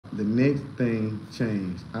the next thing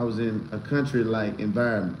changed. I was in a country-like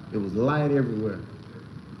environment. It was light everywhere.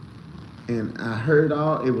 And I heard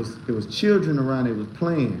it was children around, it was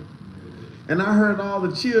playing. And I heard all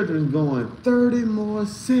the children going, 30 more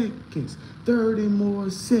seconds, 30 more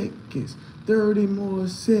seconds, 30 more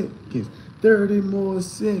seconds, 30 more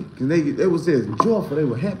seconds. They was as joyful, they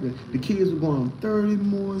were happy. The kids were going, 30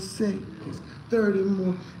 more seconds, 30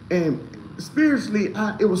 more. And spiritually,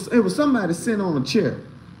 it was somebody sitting on a chair.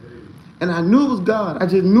 And I knew it was God. I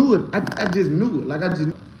just knew it. I just knew it.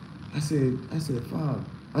 I said, Father,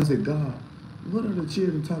 I said, God, what are the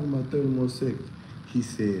children talking about 30 more seconds? He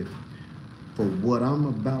said, for what I'm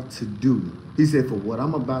about to do. He said, for what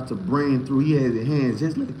I'm about to bring through. He had his hands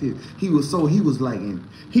just like this. He was like, man,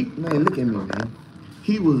 look at me, man.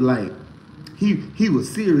 He was like, he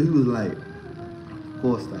was serious. He was like,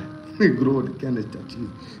 course I.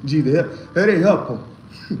 Jesus, help him.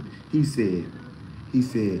 He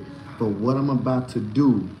said, for what I'm about to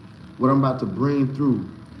do, what I'm about to bring through,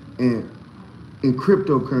 and in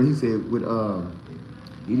cryptocurrency, he said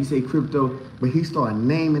he didn't say crypto, but he started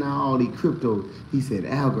naming out all these crypto. He said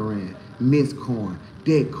Algorand, Mistcoin,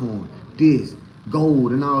 Deadcoin, this,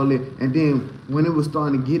 gold, and all that. And then when it was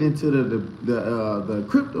starting to get into the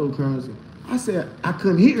cryptocurrency, I said I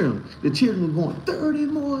couldn't hear him. The children were going 30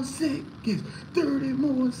 more seconds, 30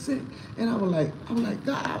 more seconds, and I was like,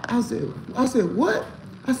 God. I said what?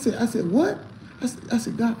 I said what? I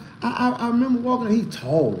said, God. I remember walking. He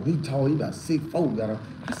tall. He about 6'4". Got him.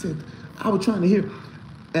 I said, I was trying to hear.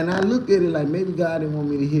 And I looked at it like maybe God didn't want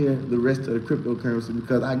me to hear the rest of the cryptocurrency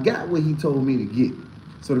because I got what he told me to get.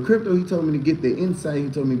 So the crypto he told me to get, the insight he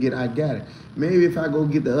told me to get, I got it. Maybe if I go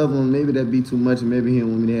get the other one, maybe that'd be too much, and maybe he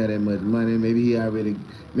don't want me to have that much money. Maybe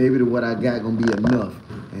what I got gonna be enough.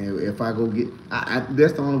 And if I go get,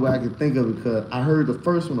 that's the only way I can think of it because I heard the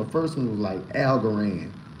first one. The first one was like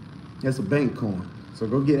Algorand. That's a bank coin. So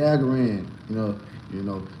go get Algorand.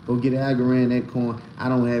 Go get Algorand, that coin. I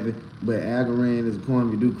don't have it, but Algorand is a coin.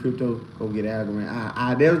 If you do crypto, go get Algorand.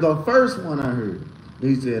 That was the first one I heard.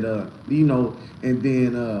 He said, and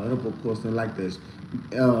then, of course, like this.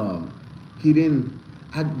 He didn't,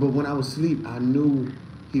 but when I was asleep, I knew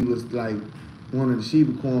he was like, one of the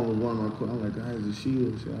Shiba coin was one of my coins. I'm like, God, is it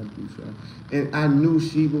Shiba? Should I do? And I knew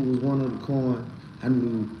Shiba was one of the coins. I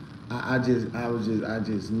knew, I just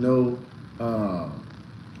know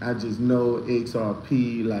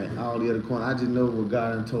XRP, like all the other coins. I just know what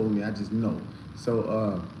God had told me. I just know.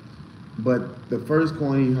 So, but the first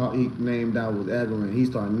coin he named out was Algorand. He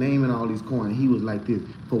started naming all these coins. He was like this,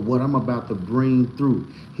 for what I'm about to bring through.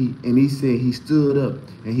 He said he stood up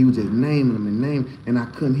and he was just naming them and I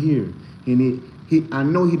couldn't hear him. And I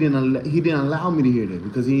know he didn't allow me to hear that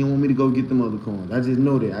because he didn't want me to go get them other coins. I just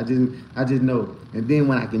know that. I just know. And then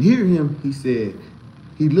when I can hear him,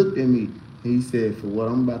 he looked at me and he said, for what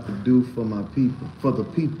I'm about to do for my people, for the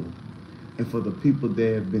people, and for the people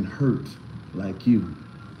that have been hurt like you.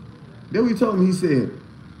 Then he told me, he said,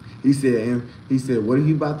 what are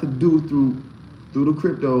you about to do through the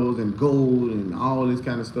cryptos and gold and all this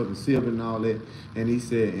kind of stuff and silver and all that? And he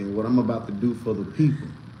said, and what I'm about to do for the people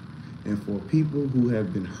and for people who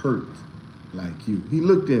have been hurt like you. He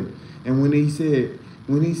looked at me, and when he said,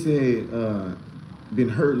 been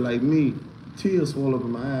hurt like me, tears swelled up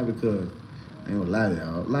in my eye because I ain't gonna lie to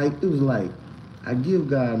y'all. Like it was like I give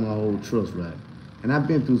God my whole trust, right? And I've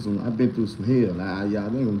been through some hell. Y'all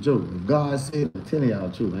ain't gonna joke. If God said, I'm telling y'all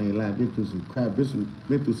the truth. I ain't lying. Been through some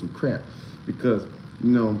crap. Because,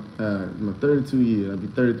 my 32 years, I'll be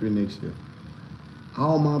 33 next year.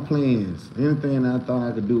 All my plans, anything I thought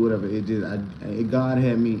I could do, whatever, God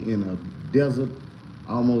had me in a desert,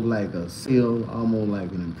 almost like a cell, almost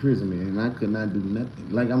like an imprisonment, and I could not do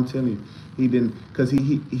nothing. Like I'm telling you, he didn't, because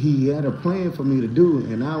he had a plan for me to do,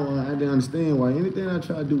 and I didn't understand why anything I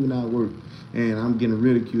try to do would not work. And I'm getting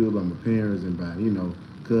ridiculed by my parents and by,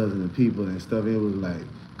 cousins and people and stuff. It was like,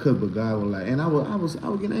 but God was like, and I was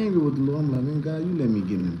getting angry with the Lord. I'm like, man, God, you let me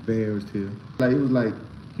get embarrassed here. Like, it was like,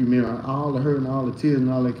 you remember all the hurt and all the tears and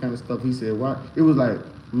all that kind of stuff. He said, why? It was like,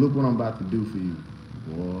 look what I'm about to do for you.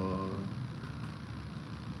 Boy.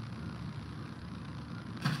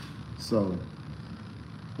 So,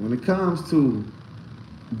 when it comes to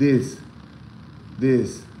this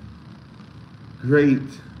great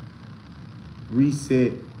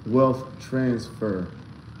reset wealth transfer,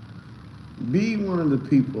 be one of the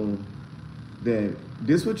people that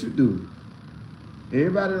this what you do.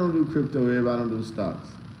 Everybody don't do crypto, everybody don't do stocks.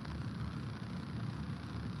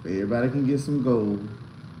 Everybody can get some gold.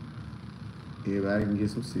 Everybody can get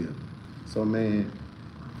some silver. So man,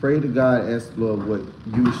 pray to God, ask the Lord what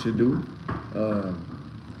you should do.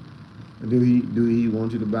 Do he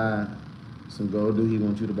want you to buy some gold? Do he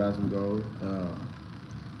want you to buy some gold?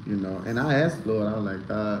 You know, and I asked the Lord, I was like,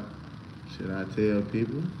 God, should I tell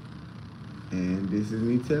people? And this is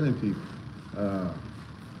me telling people.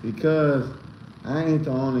 Because I ain't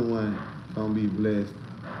the only one gonna be blessed.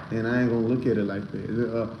 And I ain't gonna look at it like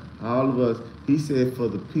that. All of us, he said for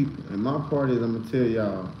the people. And my part is, I'm gonna tell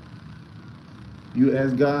y'all, you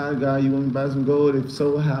ask God, God, you want me to buy some gold? If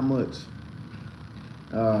so, how much?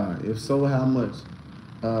 If so, how much?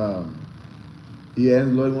 He asked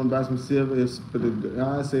the Lord, you want to buy some silver? But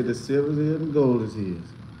God said the silver is his and gold is his.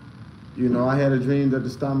 You know, I had a dream that the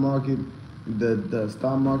stock market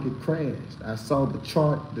crashed. I saw the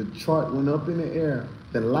chart went up in the air.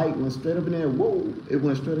 The light went straight up in the air. Whoa, it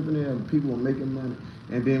went straight up in the air. People were making money.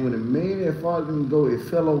 And then when it made it far to go, it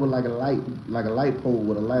fell over like a light pole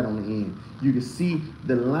with a light on the end. You could see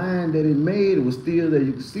the line that it made, it was still there.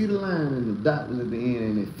 You could see the line and the dot was at the end,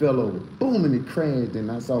 and it fell over. Boom, and it crashed.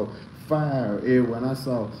 And I saw fire everywhere. And I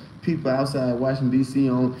saw people outside Washington, D.C.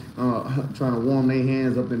 on trying to warm their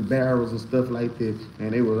hands up in barrels and stuff like this,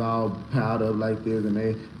 and they was all piled up like this, and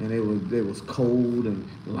they was cold, and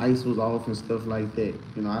lights was off and stuff like that.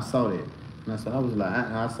 You know, I saw that, and I saw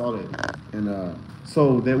that, and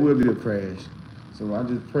so there will be a crash. So I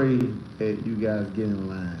just pray that you guys get in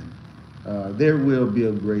line. There will be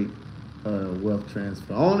a great wealth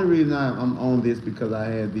transfer. Only reason I'm on this because I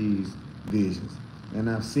had these visions, and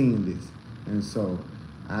I've seen this, and so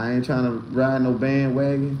I ain't trying to ride no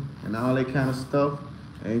bandwagon and all that kind of stuff.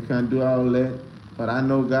 I ain't trying to do all that. But I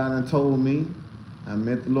know God done told me. I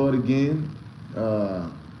met the Lord again,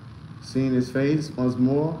 seeing his face once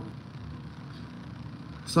more.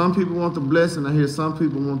 Some people want the blessing. I hear some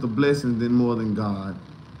people want the blessing more than God.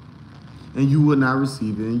 And you will not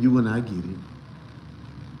receive it, and you will not get it.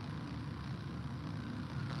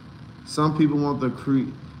 Some people want the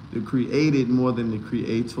created more than the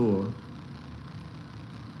creator.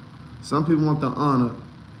 Some people want the honor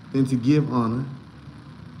than to give honor.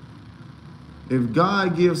 If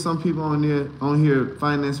God gives some people on here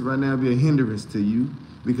finances right now, it'll be a hindrance to you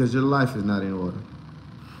because your life is not in order.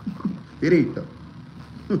 It ain't though.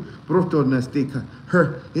 It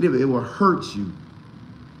will hurt you.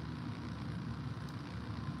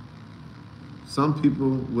 Some people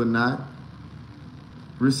will not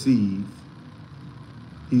receive.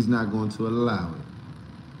 He's not going to allow it.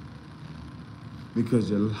 Because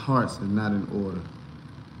your hearts are not in order.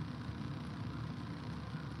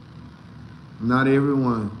 Not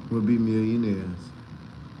everyone will be millionaires.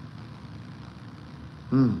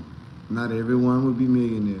 Not everyone will be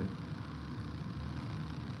millionaires.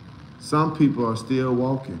 Some people are still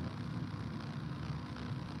walking.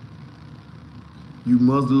 You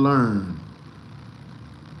must learn.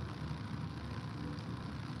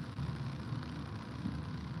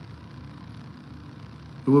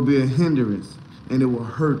 It will be a hindrance. And it will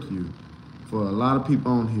hurt you for a lot of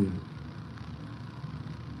people on here.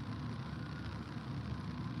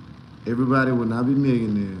 Everybody will not be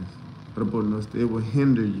millionaires. It will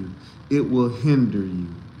hinder you. It will hinder you.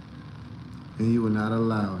 And you will not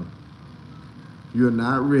allow it. You're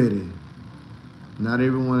not ready. Not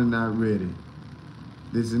everyone is not ready.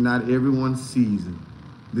 This is not everyone's season.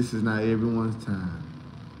 This is not everyone's time.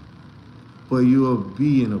 But you will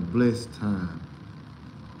be in a blessed time.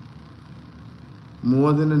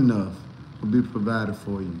 More than enough will be provided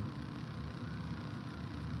for you.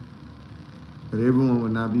 But everyone will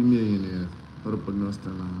not be millionaires.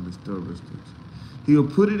 He will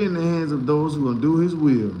put it in the hands of those who will do his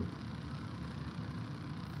will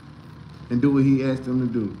and do what he asked them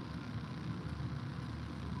to do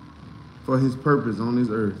for his purpose on this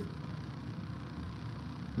earth.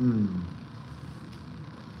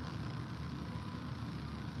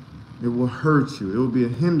 It will hurt you. It will be a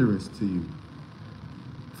hindrance to you.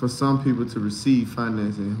 For some people to receive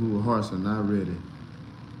financing whose hearts are not ready,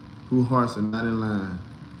 whose hearts are not in line.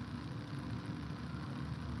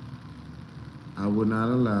 I will not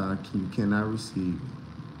allow, you cannot receive it.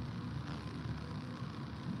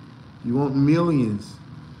 You want millions,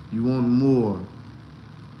 you want more,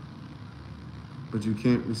 but you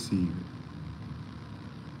can't receive it.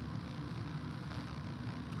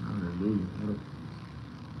 Hallelujah.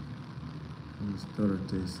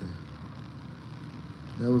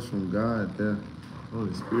 That was from God there.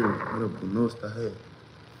 Holy Spirit.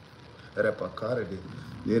 Era para cara de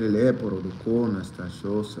ele por do corna esta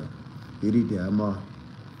chosa. Ele de ama.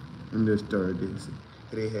 Understood this.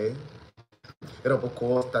 Era para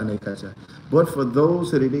costa ne kasha. But for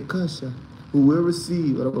those that they kasha who will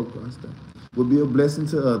receive will be a blessing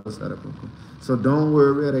to others. So don't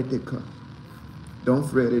worry at the car. Don't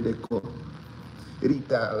fret at the car.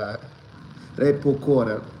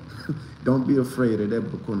 Repokora. Don't be afraid of that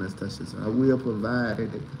bokona stashes. I will provide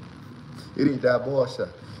it. It is that borsha.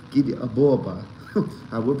 Get it a boba.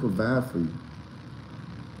 I will provide for you.